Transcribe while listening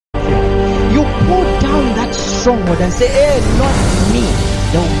stronghold and say, hey, not me.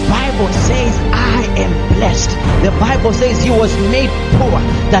 The Bible says I am blessed. The Bible says he was made poor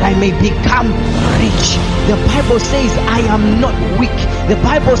that I may become rich. The Bible says I am not weak. The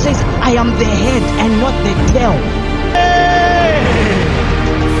Bible says I am the head and not the tail. Hey!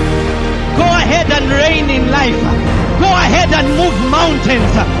 Go ahead and reign in life. Go ahead and move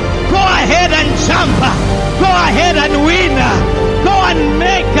mountains. Go ahead and jump. Go ahead and win. Go and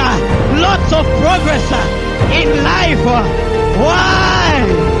make lots of progress in life. Why?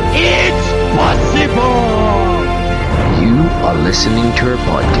 It's possible. You are listening to a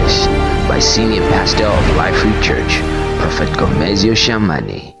podcast by Senior Pastor of Life Free Church, Prophet Gomezyo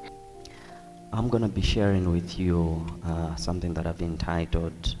Shamane. I'm going to be sharing with you something that I've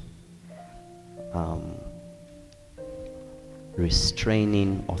entitled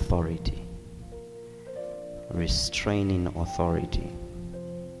Restraining Authority. Restraining Authority.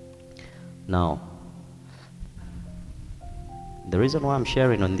 Now, the reason why I'm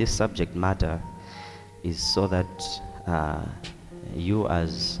sharing on this subject matter is so that you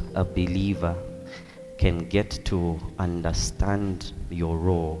as a believer can get to understand your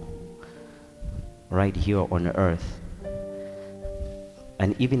role right here on earth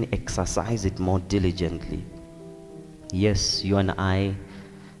and even exercise it more diligently. Yes, you and I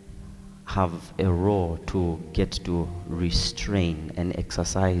have a role to get to restrain and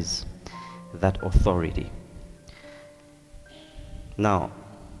exercise that authority. Now,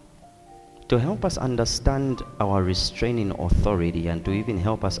 to help us understand our restraining authority and to even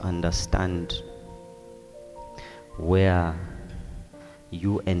help us understand where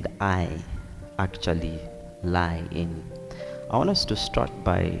you and I actually lie in, I want us to start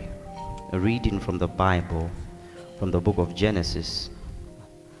by reading from the Bible, from the book of Genesis,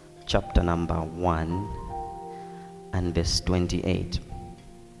 chapter number 1 and verse 28.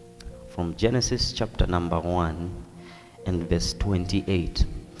 From Genesis chapter number 1 and verse 28.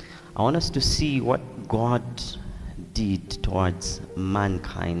 I want us to see what God did towards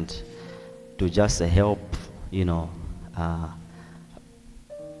mankind to just help,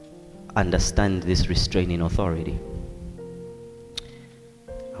 understand this restraining authority.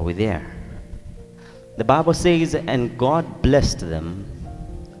 Are we there? The Bible says, and God blessed them,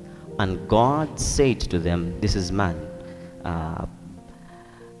 and God said to them, this is man,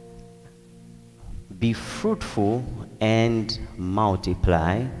 be fruitful and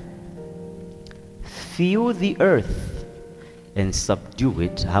multiply, fill the earth and subdue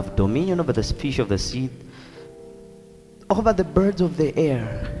it, have dominion over the fish of the sea, over the birds of the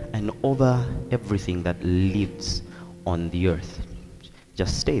air, and over everything that lives on the earth.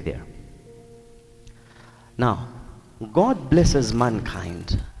 Just stay there. Now, God blesses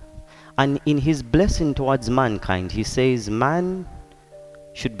mankind, and in his blessing towards mankind, he says man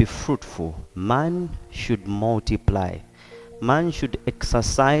should be fruitful, man should multiply, man should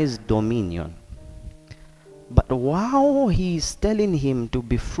exercise dominion. But while he is telling him to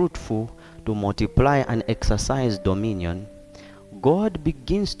be fruitful, to multiply and exercise dominion, God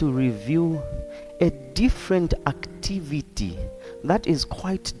begins to reveal a different activity that is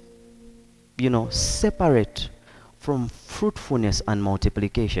quite, separate from fruitfulness and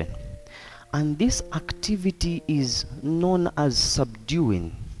multiplication. And this activity is known as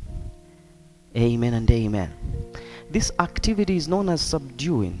subduing. Amen and amen. This activity is known as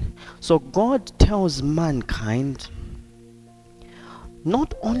subduing. So God tells mankind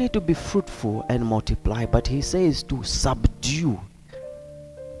not only to be fruitful and multiply, but he says to subdue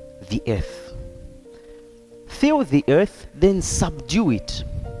the earth. Fill the earth, then subdue it.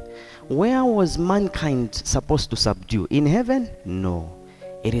 Where was mankind supposed to subdue? In heaven? No.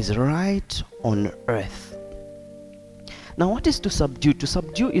 It is right on earth. Now, what is to subdue? To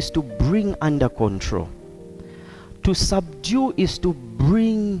subdue is to bring under control. To subdue is to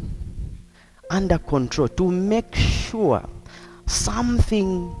bring under control, to make sure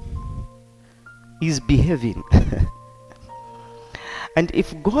something is behaving. And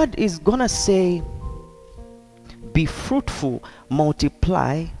if God is gonna say, be fruitful,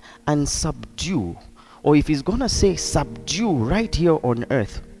 multiply, and subdue, or if he's gonna say subdue right here on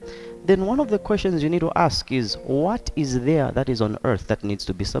earth, then one of the questions you need to ask is, what is there that is on earth that needs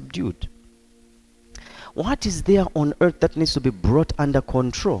to be subdued? What is there on earth that needs to be brought under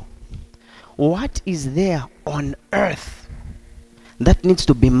control? What is there on earth that needs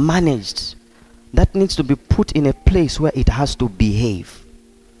to be managed, that needs to be put in a place where it has to behave?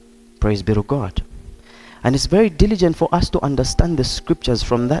 Praise be to God. And it's very diligent for us to understand the scriptures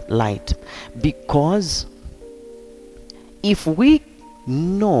from that light, because if we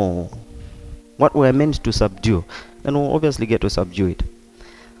know what we're meant to subdue, then we'll obviously get to subdue it.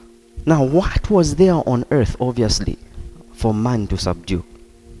 Now, what was there on earth, obviously, for man to subdue?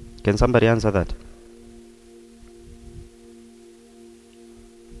 Can somebody answer that?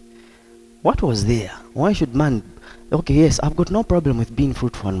 What was there? Why should man... Okay, yes, I've got no problem with being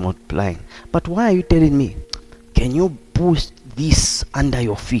fruitful and multiplying. But why are you telling me, can you boost this under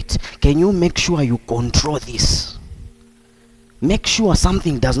your feet? Can you make sure you control this? Make sure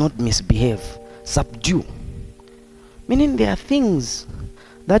something does not misbehave. Subdue. Meaning there are things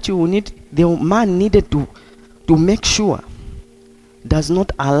that you will need, the man needed to make sure does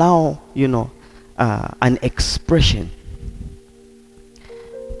not allow, an expression.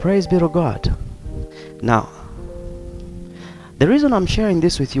 Praise be to God. Now, the reason I'm sharing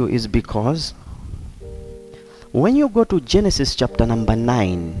this with you is because when you go to Genesis chapter number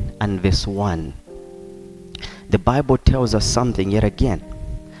 9 and verse 1, the Bible tells us something yet again.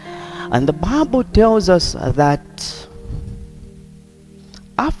 And the Bible tells us that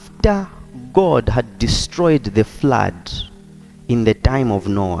after God had destroyed the flood in the time of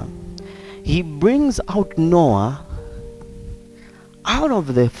Noah, he brings out Noah out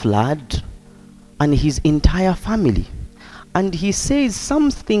of the flood and his entire family. And he says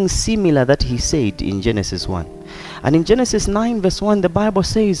something similar that he said in Genesis 1. And in Genesis 9 verse 1, the Bible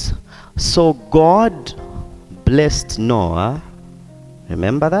says, so God blessed Noah,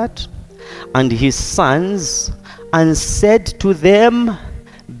 remember that, and his sons, and said to them,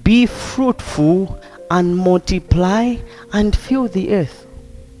 be fruitful and multiply and fill the earth.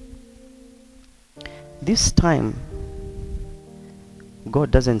 This time,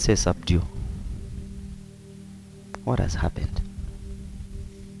 God doesn't say subdue. What has happened?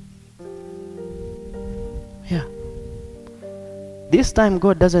 Yeah. This time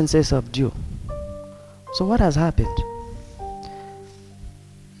God doesn't say subdue. So what has happened?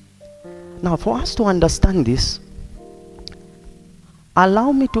 Now, for us to understand this,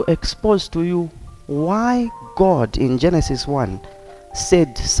 allow me to expose to you why God in Genesis 1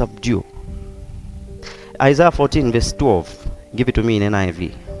 said subdue. Isaiah 14 verse 12. Give it to me in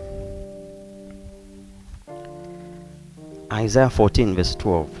NIV. Isaiah 14 verse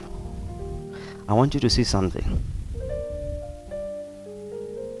 12. I want you to see something.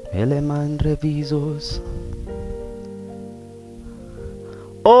 Eleman revisos.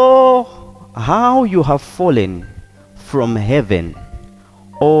 Oh, how you have fallen from heaven,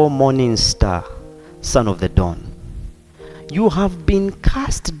 O morning star, son of the dawn. You have been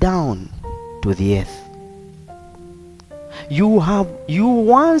cast down to the earth. You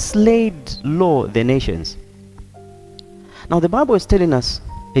once laid low the nations. Now the Bible is telling us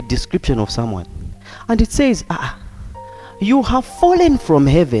a description of someone. And it says, you have fallen from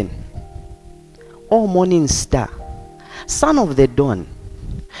heaven, O morning star, son of the dawn.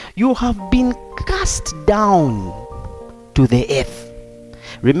 You have been cast down to the earth.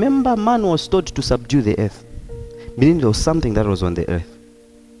 Remember, man was told to subdue the earth, meaning there was something that was on the earth.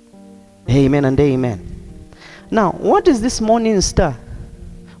 Amen and amen. Now, what is this morning star?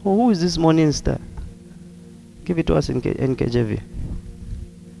 Or who is this morning star? Give it to us in KJV.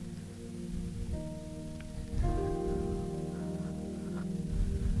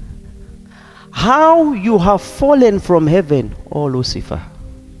 How you have fallen from heaven, O Lucifer,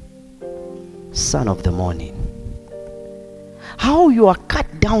 son of the morning. How you are cut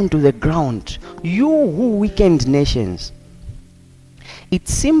down to the ground, you who weakened nations. It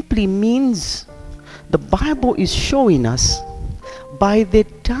simply means the Bible is showing us by the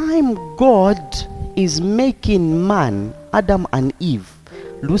time God is making man, Adam and Eve,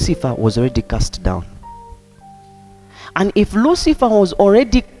 Lucifer was already cast down. And if Lucifer was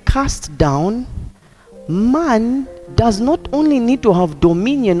already cast down, man does not only need to have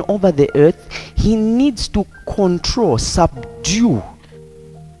dominion over the earth, he needs to control, subdue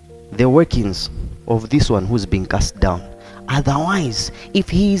the workings of this one who's been cast down. Otherwise, if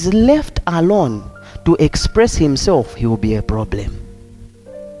he is left alone to express himself, he will be a problem.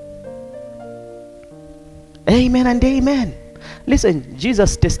 Amen and amen. Listen,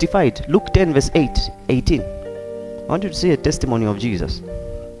 Jesus testified. Luke 10 verse 18. I want you to see a testimony of Jesus.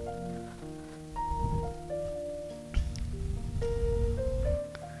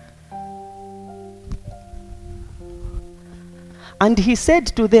 And he said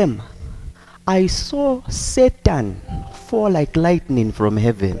to them, I saw Satan fall like lightning from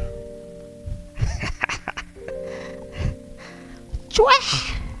heaven.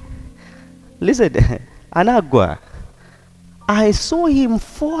 Listen, Anagua. I saw him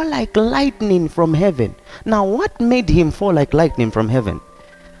fall like lightning from heaven. Now, what made him fall like lightning from heaven?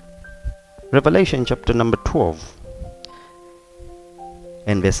 Revelation chapter number 12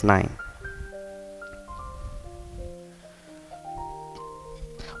 and verse 9.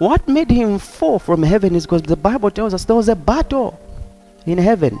 what made him fall from heaven is because the Bible tells us there was a battle in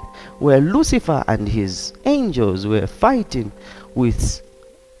heaven where Lucifer and his angels were fighting with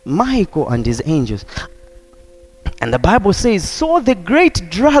Michael and his angels. And the Bible says, so the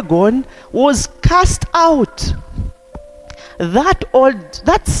great dragon was cast out.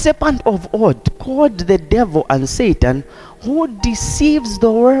 That serpent of old, called the devil and Satan, who deceives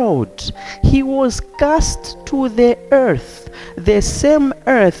the world, he was cast to the earth, the same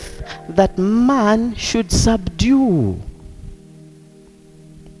earth that man should subdue.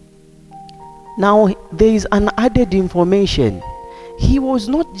 Now there is an added information. He was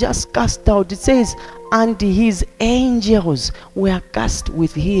not just cast out. It says, and his angels were cast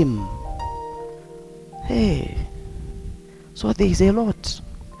with him. Hey, so there is a lot.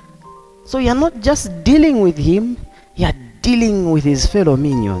 So you're not just dealing with him, you're dealing with his fellow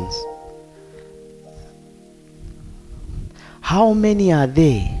minions. How many are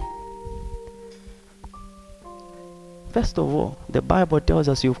they? First of all, the Bible tells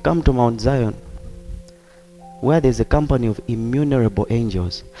us you've come to Mount Zion, where there's a company of innumerable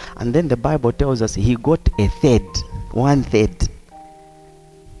angels. And then the Bible tells us he got a third, 1/3.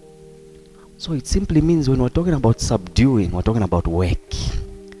 So it simply means when we're talking about subduing, we're talking about work.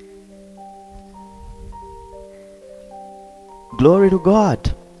 Glory to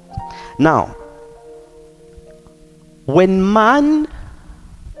God. Now, when man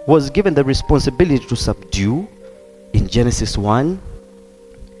was given the responsibility to subdue in Genesis 1,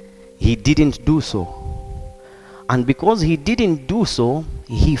 he didn't do so. And because he didn't do so,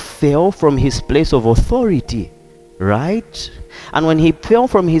 he fell from his place of authority, right? And when he fell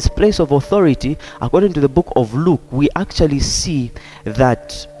from his place of authority, according to the book of Luke, we actually see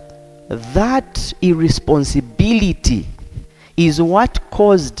that that irresponsibility is what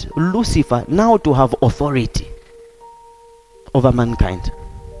caused Lucifer now to have authority over mankind.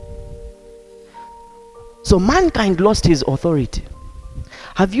 So mankind lost his authority.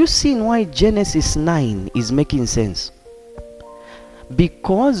 Have you seen why Genesis 9 is making sense?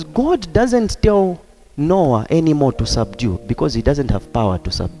 Because God doesn't tell Noah anymore to subdue, because he doesn't have power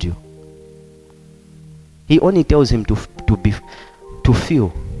to subdue. He only tells him to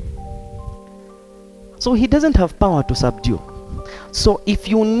fill. So he doesn't have power to subdue. So if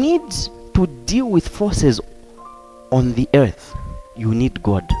you need to deal with forces on the earth, you need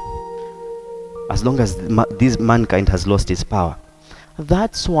God. As long as this mankind has lost its power.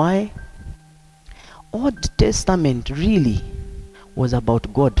 That's why Old Testament really was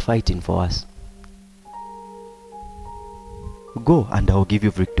about God fighting for us. Go and I'll give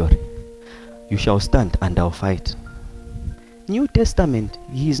you victory. You shall stand and I'll fight. New Testament,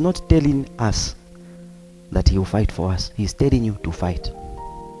 he is not telling us that he will fight for us. He's telling you to fight.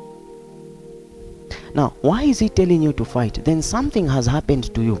 Now, why is he telling you to fight? Then something has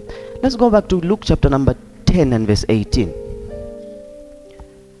happened to you. Let's go back to Luke chapter number 10 and verse 18.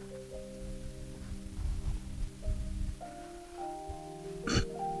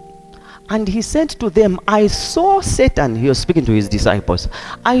 And he said to them, I saw Satan, he was speaking to his disciples,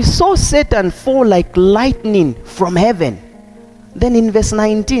 I saw Satan fall like lightning from heaven. Then in verse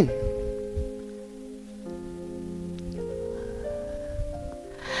 19,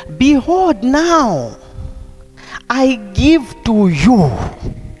 behold, now I give to you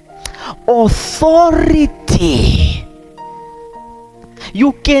authority.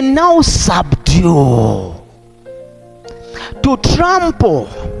 You can now subdue, to trample.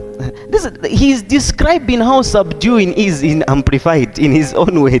 He's describing how subduing is in Amplified, in his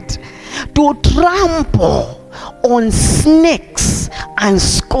own word. To trample on snakes and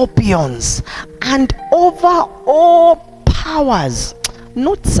scorpions and over all powers,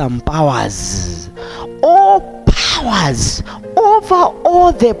 not some powers, all powers, over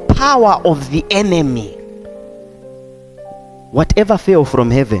all the power of the enemy. Whatever fell from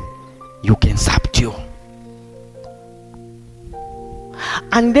heaven, you can subdue.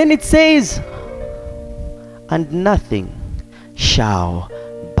 And then it says, and nothing shall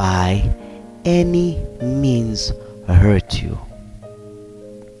by any means hurt you.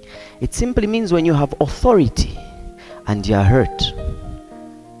 It simply means when you have authority and you are hurt,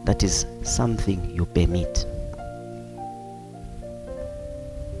 that is something you permit.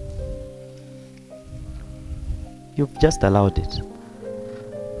 You've just allowed it.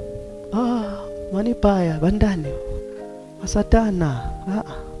 Manipaya, bandani, masatana.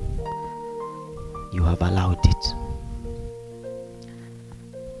 You have allowed it.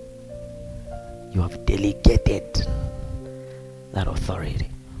 You have delegated that authority.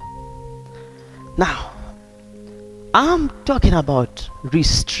 Now, I'm talking about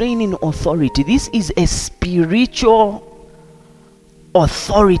restraining authority. This is a spiritual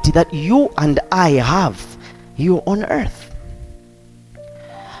authority that you and I have here on earth.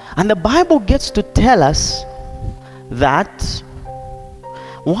 And the Bible gets to tell us that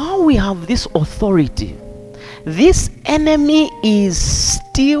while we have this authority, this enemy is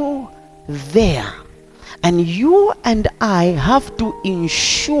still there. And you and I have to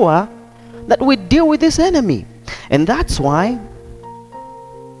ensure that we deal with this enemy. And that's why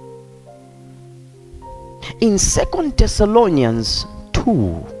in 2 Thessalonians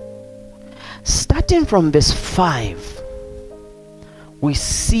 2, starting from verse 5, we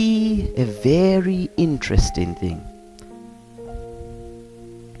see a very interesting thing.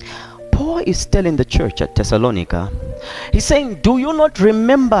 Paul is telling the church at Thessalonica, he's saying, do you not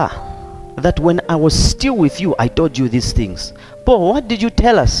remember that when I was still with you, I told you these things? Paul, what did you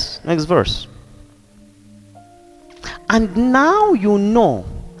tell us? Next verse. And now you know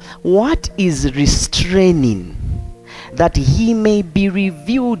what is restraining, that he may be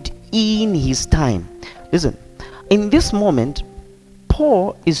revealed in his time. Listen, in this moment,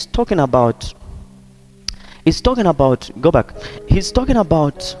 Paul is talking about, go back, he's talking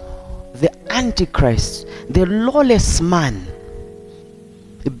about the Antichrist, the lawless man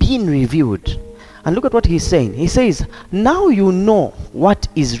being revealed. And look at what he's saying. He says, now you know what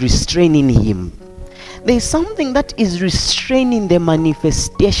is restraining him. There's something that is restraining the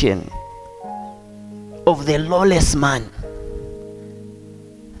manifestation of the lawless man.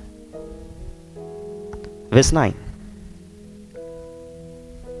 Verse 9.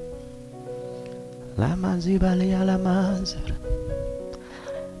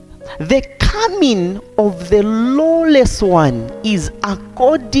 The coming of the lawless one is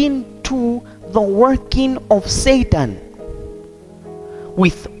according to the working of Satan,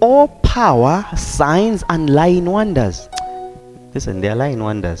 with all power, signs, and lying wonders. Listen, they are lying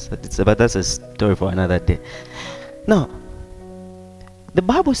wonders, but that's a story for another day. Now, the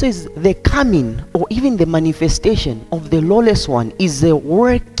Bible says the coming or even the manifestation of the lawless one is the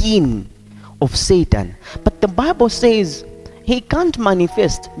working of Satan. But the Bible says he can't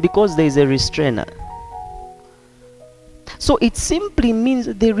manifest because there is a restrainer. So it simply means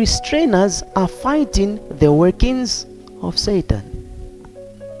the restrainers are fighting the workings of Satan.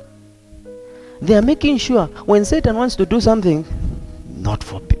 They are making sure when Satan wants to do something, not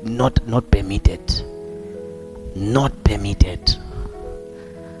permitted. Not permitted.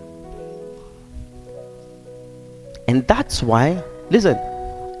 And that's why, listen,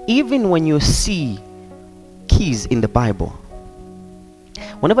 even when you see keys in the Bible,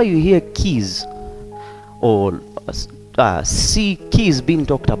 whenever you hear keys or see keys being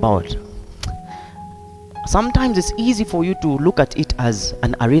talked about, sometimes it's easy for you to look at it as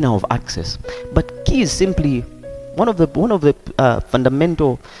an arena of access. But keys simply, one of the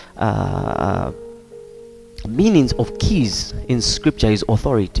fundamental meanings of keys in Scripture is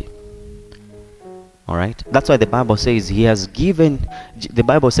authority. All right, that's why the Bible says he has given. The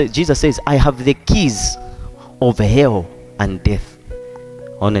Bible says, Jesus says, I have the keys of hell and death.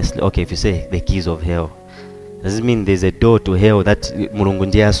 Honestly, okay, if you say the keys of hell, does it mean there's a door to hell that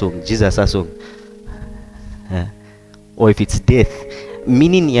Jesus asong? Or if it's death,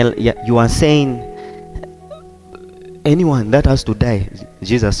 meaning you are saying anyone that has to die,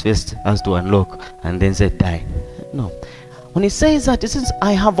 Jesus first has to unlock and then said die. No. When he says that, it says,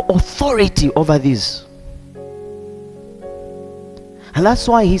 I have authority over this. And that's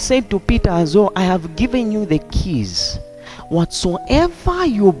why he said to Peter as well, I have given you the keys. Whatsoever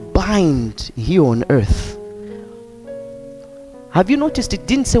you bind here on earth. Have you noticed it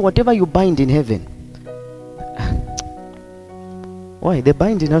didn't say whatever you bind in heaven? Why? The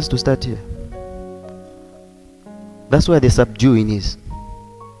binding has to start here. That's where the subduing is.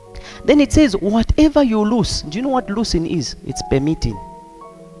 Then it says, whatever you loose. Do you know what loosing is? It's permitting.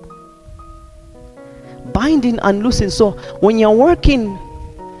 Binding and loosing. So when you're working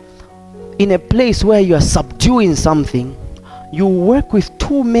in a place where you are subduing something, you work with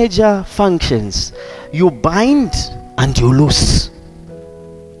two major functions. You bind and you loose.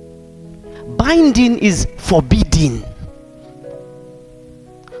 Binding is forbidding.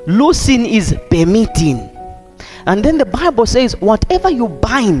 Loosing is permitting. And then the Bible says, whatever you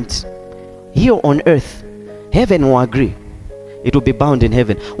bind here on earth, heaven will agree. It will be bound in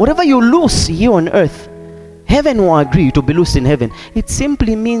heaven. Whatever you loose here on earth, heaven will agree. It will be loosed in heaven. It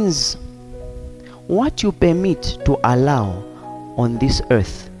simply means what you permit to allow on this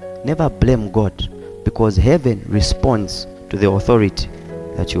earth, never blame God, because heaven responds to the authority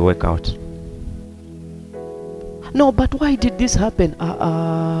that you work out. No, but why did this happen?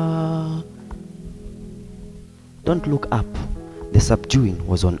 Don't look up. The subduing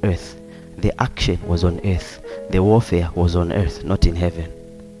was on earth. the action was on earth. The warfare was on earth, not in heaven.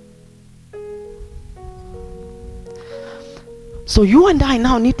 So you and I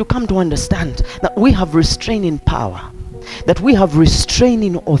now need to come to understand that we have restraining power, that we have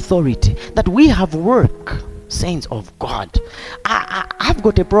restraining authority, that we have work, saints of God. I've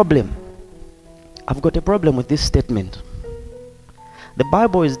got a problem. I've got a problem with this statement. The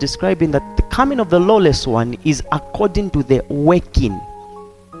Bible is describing that the coming of the lawless one is according to the working.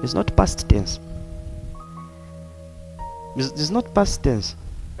 It's not past tense. It's not past tense.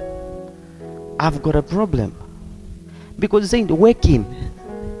 I've got a problem. Because it's saying working.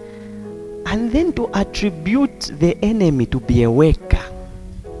 And then to attribute the enemy to be a worker.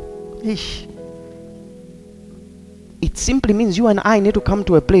 Ish. It simply means you and I need to come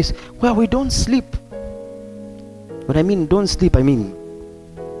to a place where we don't sleep. When I mean don't sleep, I mean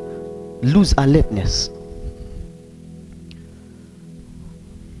lose alertness.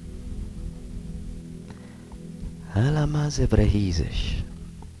 Alamaz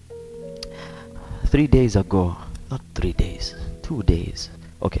 3 days ago, not 3 days, 2 days.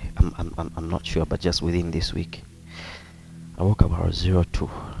 Okay, I'm not sure, but just within this week, I woke up around 02.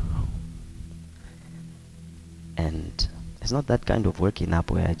 And it's not that kind of waking up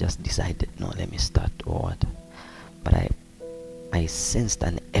where I just decided, no, let me start or what. But I sensed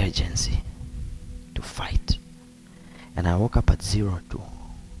an urgency to fight. And I woke up at 02.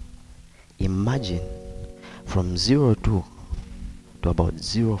 Imagine from 02 to about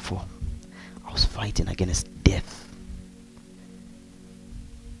 04, I was fighting against death.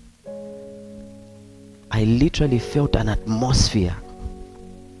 I literally felt an atmosphere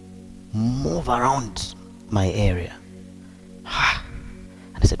move around my area.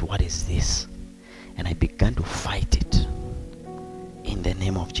 And I said, what is this? And I began to fight it. In the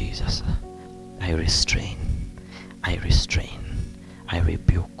name of Jesus, I restrain, I restrain, I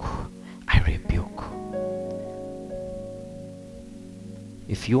rebuke, I rebuke.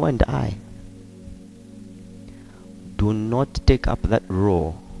 If you and I do not take up that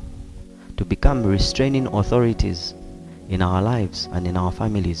role to become restraining authorities in our lives and in our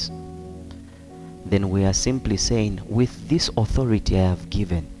families, then we are simply saying, with this authority I have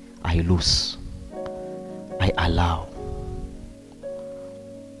given, I loose, I allow.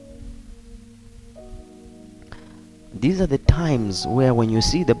 These are the times where when you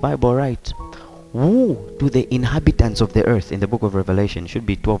see the Bible write, woe to the inhabitants of the earth in the book of Revelation, should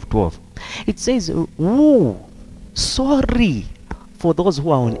be 12:12. It says, woe, sorry for those who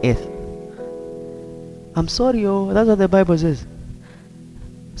are on earth. I'm sorry, oh, that's what the Bible says.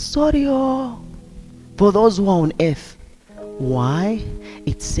 Sorry, oh, for those who are on earth. Why?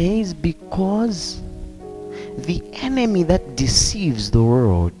 It says because the enemy that deceives the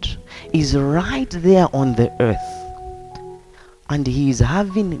world is right there on the earth, and he is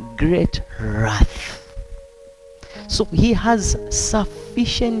having great wrath. So he has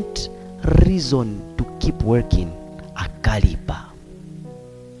sufficient reason to keep working a caliber.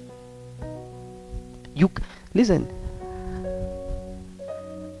 Listen,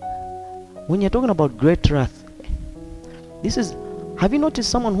 when you're talking about great wrath, have you noticed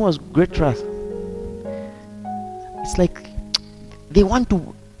someone who has great wrath? It's like they want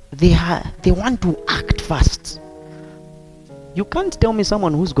to act fast. You can't tell me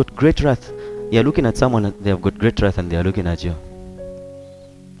someone who's got great wrath. You're looking at someone and they have got great wrath and they are looking at you.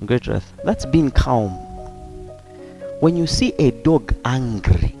 Great wrath. That's being calm. When you see a dog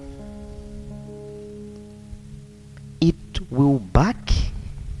angry, it will bark,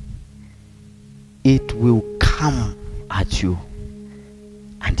 it will come at you,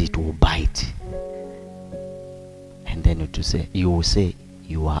 and it will bite. And then you will say,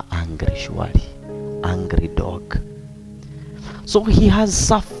 you are angry, surely. Angry dog. So he has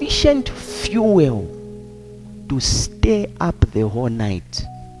sufficient fuel to stay up the whole night,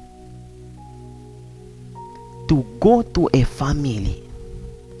 to go to a family,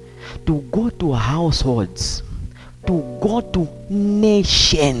 to go to households, to go to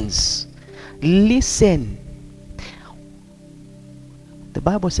nations. Listen, the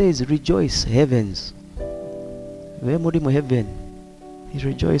Bible says, rejoice, heavens. Heaven is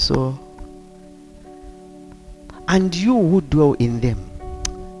rejoice, oh. And you who dwell in them,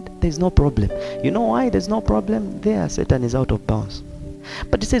 there's no problem. You know why there's no problem? There Satan is out of bounds.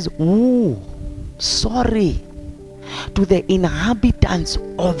 But it says, ooh, sorry to the inhabitants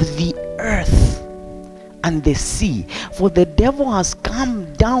of the earth and the sea, for the devil has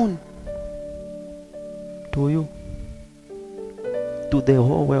come down to you, to the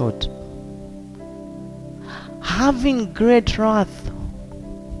whole world, having great wrath,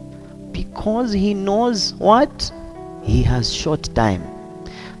 because he knows what? He has short time.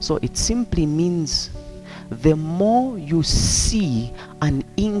 So it simply means the more you see an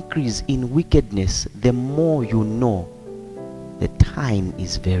increase in wickedness, the more you know the time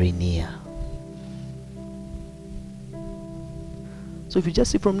is very near. So if you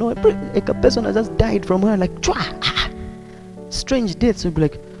just see from nowhere, like a person has just died from her, like, strange deaths, you'll be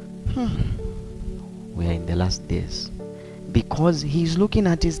like, we are in the last days. Because he's looking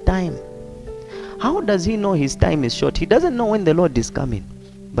at his time. How does he know his time is short? He doesn't know when the Lord is coming,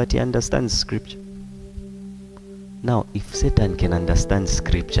 but he understands scripture. Now, if Satan can understand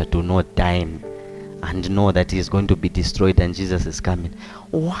scripture to know time and know that he is going to be destroyed and Jesus is coming,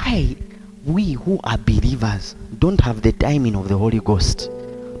 why we who are believers don't have the timing of the Holy Ghost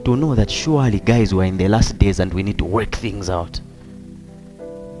to know that surely, guys, we're in the last days and we need to work things out?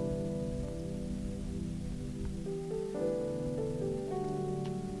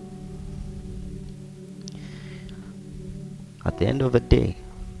 At the end of the day,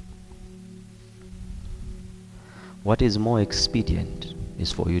 what is more expedient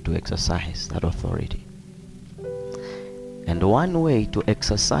is for you to exercise that authority. And one way to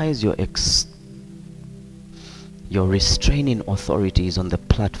exercise your restraining authority is on the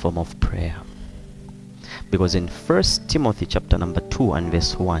platform of prayer. Because in 1 Timothy chapter number 2 and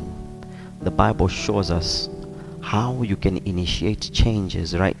verse 1, the Bible shows us how you can initiate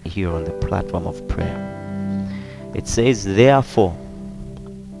changes right here on the platform of prayer. It says, therefore,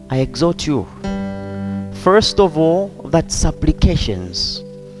 I exhort you, first of all, that supplications.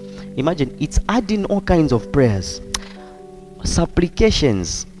 Imagine, it's adding all kinds of prayers.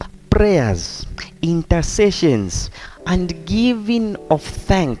 Supplications, prayers, intercessions, and giving of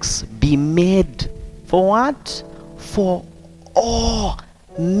thanks be made for what? For all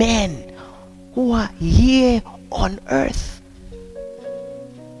men who are here on earth.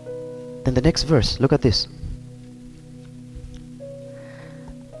 Then the next verse, look at this.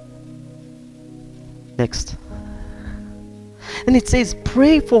 Next. And it says,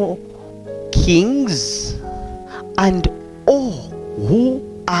 pray for kings and all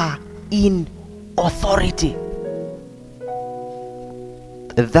who are in authority,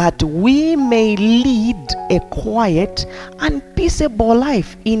 that we may lead a quiet and peaceable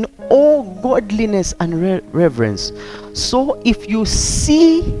life in all godliness and reverence. So if you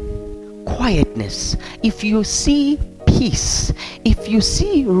see quietness, if you see peace, if you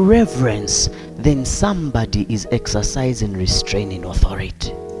see reverence, then somebody is exercising restraining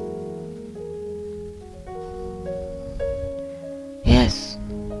authority. Yes.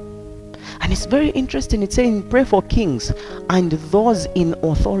 And it's very interesting. It's saying pray for kings and those in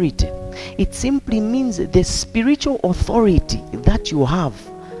authority. It simply means the spiritual authority that you have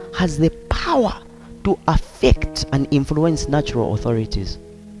has the power to affect and influence natural authorities.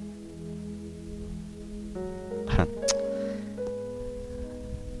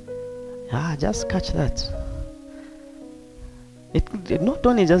 Just catch that. It not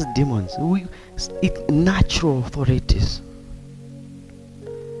only just demons, natural authorities.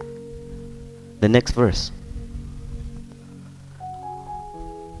 The next verse.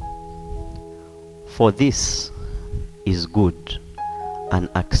 For this is good and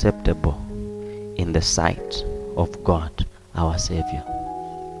acceptable in the sight of God our Savior.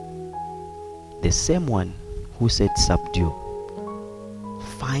 The same one who said subdue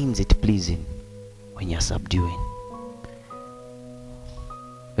finds it pleasing when you're subduing.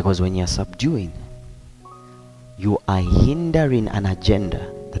 Because when you're subduing, you are hindering an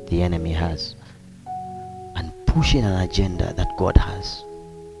agenda that the enemy has and pushing an agenda that God has.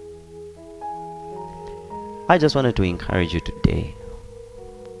 I just wanted to encourage you today,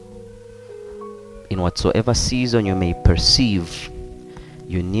 in whatsoever season you may perceive,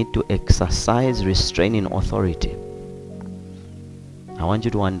 you need to exercise restraining authority. I want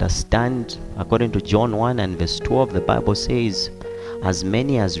you to understand, according to John 1 and verse 12, the Bible says, as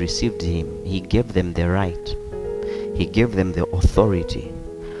many as received him, he gave them the right. He gave them the authority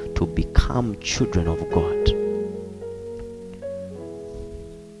to become children of God.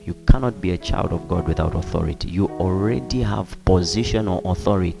 You cannot be a child of God without authority. You already have positional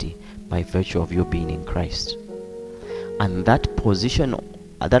authority by virtue of you being in Christ. And that positional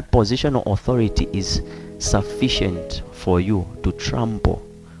authority is sufficient for you to trample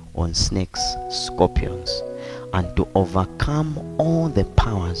on snakes, scorpions, and to overcome all the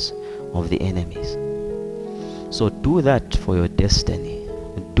powers of the enemies. So do that for your destiny.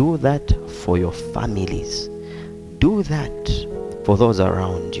 Do that for your families. Do that for those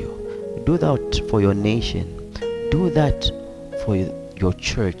around you. Do that for your nation. Do that for your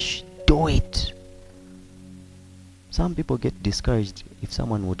church. Do it. Some people get discouraged if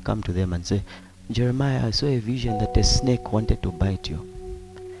someone would come to them and say, Jeremiah, I saw a vision that a snake wanted to bite you.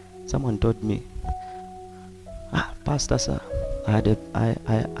 Someone told me, Pastor sir, I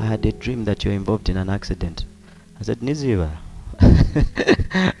had a dream that you're involved in an accident. I said, Niziva.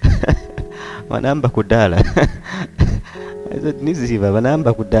 Wanamba kudala. I said, Niziva,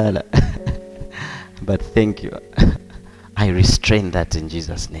 wanamba kudala. But thank you. I restrain that in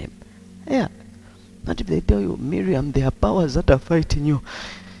Jesus' name. Yeah. Not if they tell you, Miriam, there are powers that are fighting you.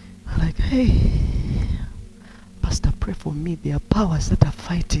 Like, hey, Pastor, pray for me. There are powers that are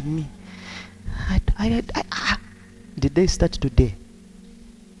fighting me. Did they start today?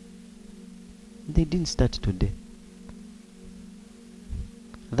 They didn't start today.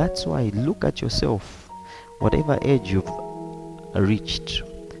 That's why look at yourself. Whatever age you've reached,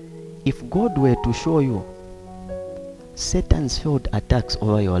 if God were to show you Satan's failed attacks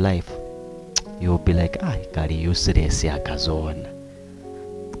over your life, you'll be like, kali useless yakazona.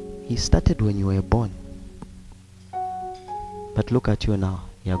 He started when you were born. But look at you now.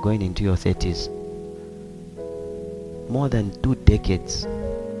 You're going into your 30s. More than 2 decades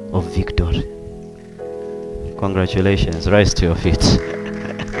of victory. Congratulations. Rise to your feet.